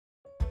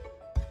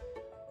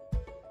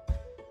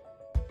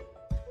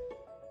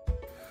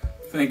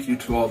Thank you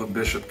to all the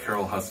Bishop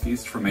Carroll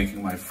Huskies for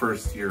making my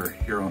first year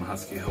here on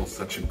Husky Hill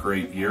such a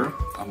great year.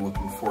 I'm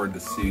looking forward to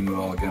seeing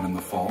you all again in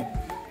the fall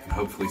and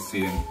hopefully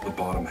seeing the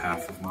bottom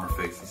half of more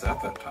faces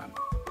at that time.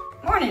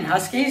 Morning,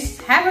 Huskies.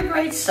 Have a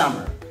great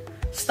summer.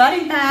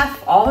 Study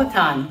math all the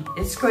time.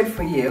 It's good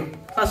for you.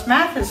 Plus,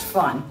 math is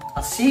fun.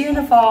 I'll see you in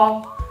the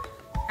fall.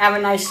 Have a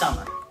nice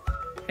summer.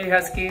 Hey,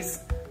 Huskies.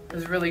 It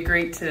was really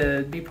great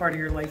to be part of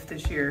your life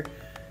this year.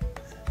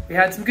 We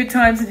had some good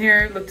times in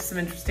here, looked at some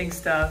interesting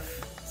stuff.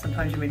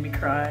 Sometimes you made me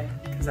cry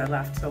because I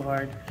laughed so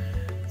hard.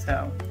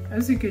 So it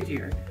was a good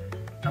year.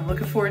 I'm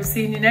looking forward to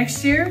seeing you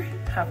next year.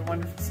 Have a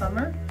wonderful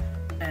summer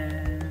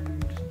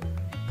and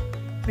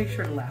make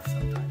sure to laugh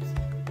sometimes.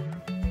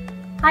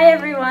 Hi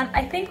everyone,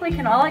 I think we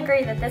can all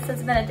agree that this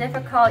has been a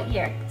difficult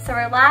year. So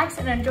relax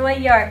and enjoy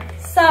your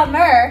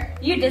summer.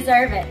 You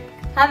deserve it.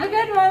 Have a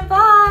good one,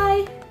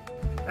 bye.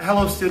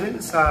 Hello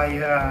students,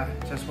 I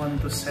just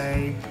wanted to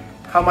say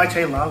how much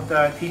I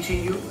loved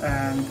teaching you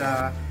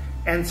and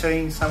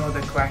answering some of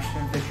the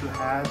questions that you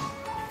had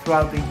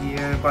throughout the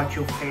year about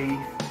your faith.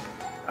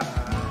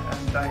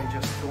 And I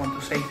just want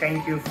to say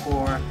thank you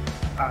for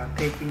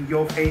taking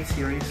your faith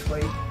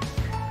seriously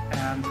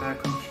and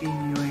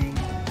continuing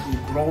to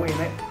grow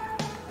in it.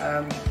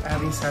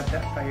 Having said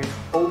that, I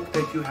hope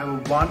that you have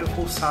a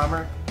wonderful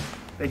summer,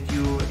 that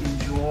you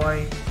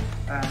enjoy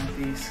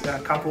these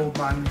couple of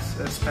months,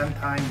 spend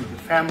time with your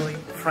family,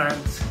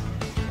 friends,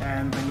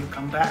 and when you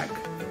come back,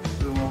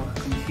 we will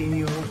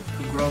continue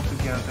to grow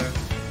together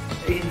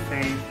in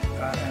faith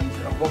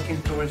and working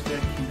towards the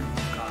kingdom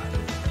of God.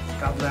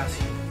 God bless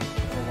you.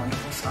 Have a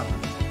wonderful summer.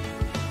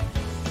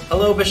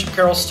 Hello, Bishop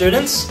Carroll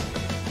students.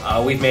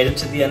 We've made it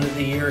to the end of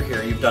the year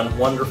here. You've done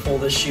wonderful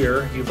this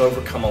year. You've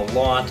overcome a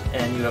lot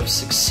and you have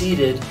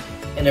succeeded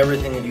in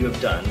everything that you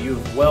have done.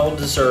 You've well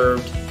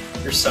deserved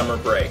your summer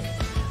break.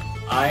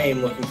 I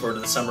am looking forward to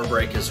the summer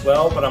break as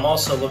well, but I'm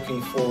also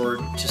looking forward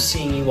to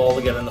seeing you all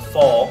again in the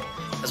fall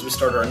as we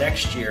start our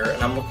next year,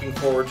 and I'm looking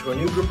forward to a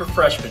new group of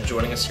freshmen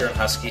joining us here at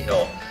Husky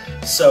Hill.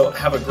 So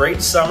have a great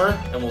summer,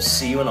 and we'll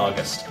see you in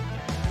August.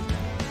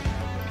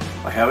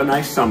 Well, have a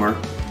nice summer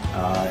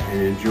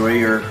and enjoy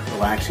your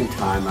relaxing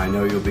time. I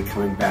know you'll be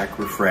coming back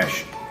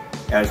refreshed,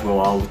 as will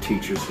all the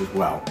teachers as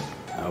well.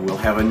 We'll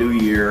have a new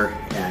year,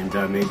 and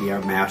maybe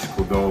our mask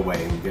will go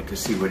away and we'll get to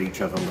see what each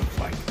other looks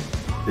like.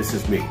 This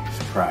is me,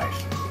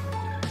 surprise.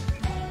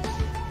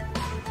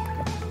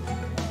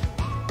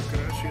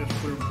 Gracias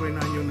por el buen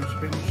año. Nos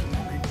vemos en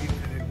el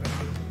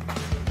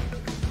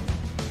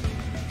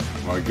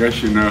 2020. Well, I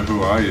guess you know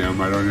who I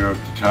am. I don't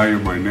have to tell you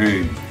my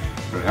name.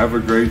 But have a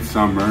great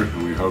summer,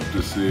 and we hope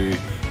to see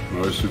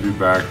most of you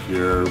back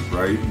here,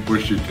 bright and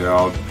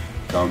bushy-tailed,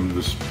 come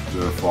the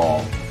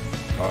fall.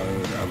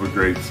 Have a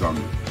great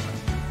summer.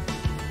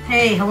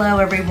 Hey, hello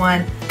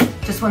everyone.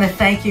 Just want to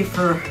thank you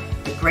for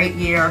the great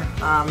year.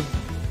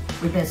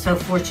 We've been so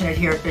fortunate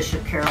here at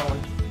Bishop Carroll.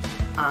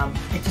 I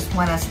just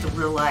want us to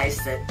realize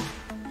that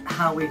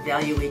how we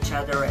value each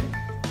other, and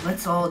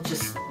let's all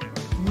just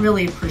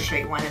really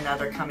appreciate one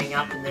another coming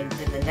up in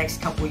the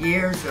next couple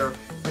years, or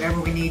whatever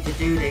we need to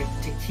do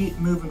to keep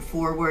moving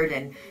forward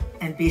and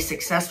be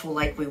successful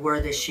like we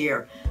were this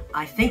year.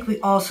 I think we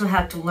also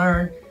have to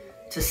learn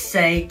to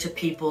say to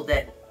people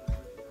that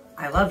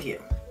I love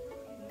you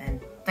and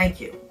thank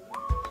you,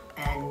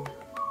 and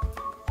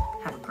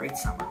have a great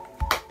summer.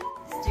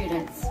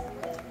 Students,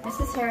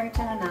 Mrs.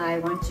 Harrington and I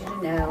want you to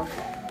know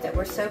that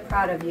we're so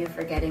proud of you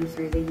for getting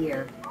through the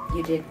year.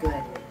 You did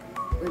good.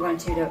 We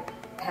want you to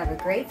have a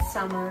great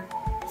summer,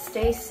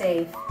 stay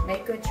safe,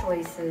 make good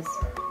choices,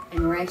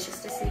 and we're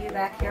anxious to see you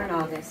back here in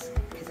August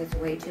because it's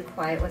way too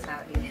quiet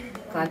without you.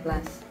 God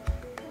bless.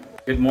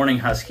 Good morning,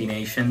 Husky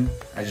Nation.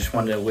 I just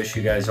wanted to wish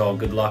you guys all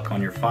good luck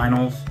on your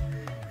finals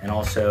and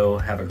also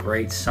have a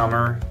great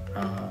summer.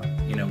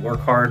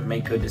 Work hard,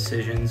 make good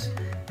decisions,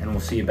 and we'll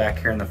see you back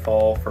here in the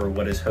fall for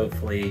what is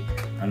hopefully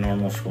a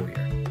normal school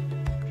year.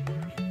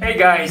 Hey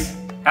guys,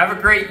 have a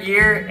great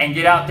year and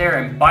get out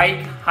there and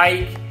bike,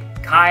 hike,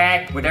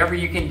 kayak, whatever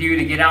you can do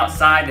to get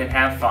outside and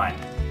have fun.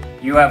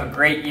 You have a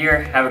great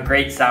year, have a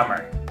great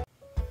summer.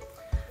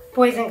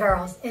 Boys and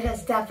girls, it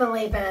has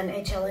definitely been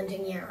a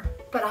challenging year,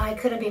 but I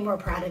couldn't be more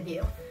proud of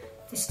you.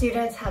 The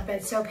students have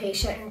been so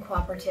patient and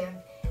cooperative,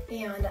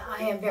 and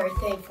I am very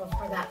thankful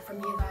for that from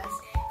you guys.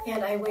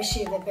 And I wish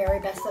you the very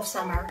best of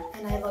summer,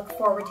 and I look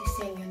forward to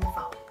seeing you in the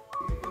fall.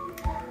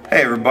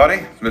 Hey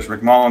everybody, Mr.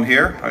 McMullen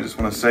here. I just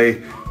want to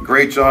say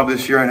great job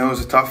this year. I know it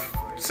was a tough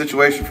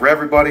situation for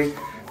everybody,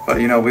 but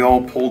we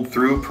all pulled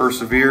through,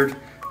 persevered,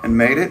 and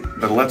made it.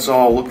 But let's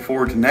all look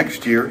forward to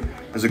next year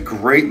as a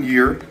great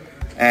year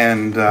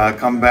and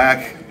come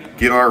back,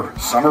 get our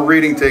summer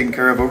reading taken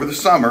care of over the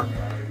summer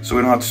so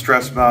we don't have to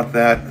stress about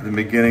that at the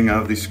beginning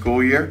of the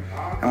school year.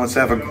 And let's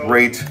have a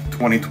great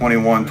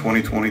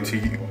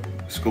 2021-2022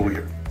 school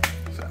year.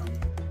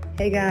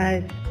 Hey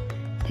guys,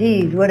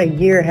 geez, what a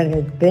year it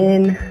has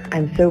been.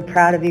 I'm so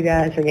proud of you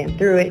guys for getting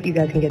through it. You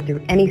guys can get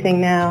through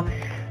anything now.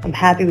 I'm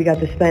happy we got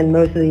to spend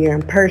most of the year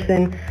in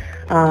person.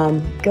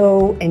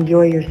 Go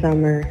enjoy your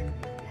summer.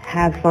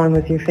 have fun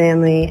with your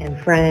family and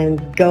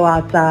friends. Go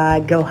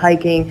outside, go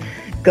hiking,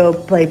 go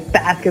play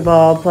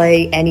basketball,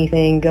 play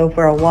anything, go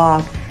for a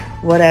walk,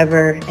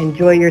 whatever.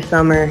 Enjoy your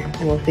summer,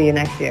 and we'll see you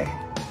next year.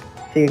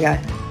 See you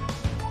guys.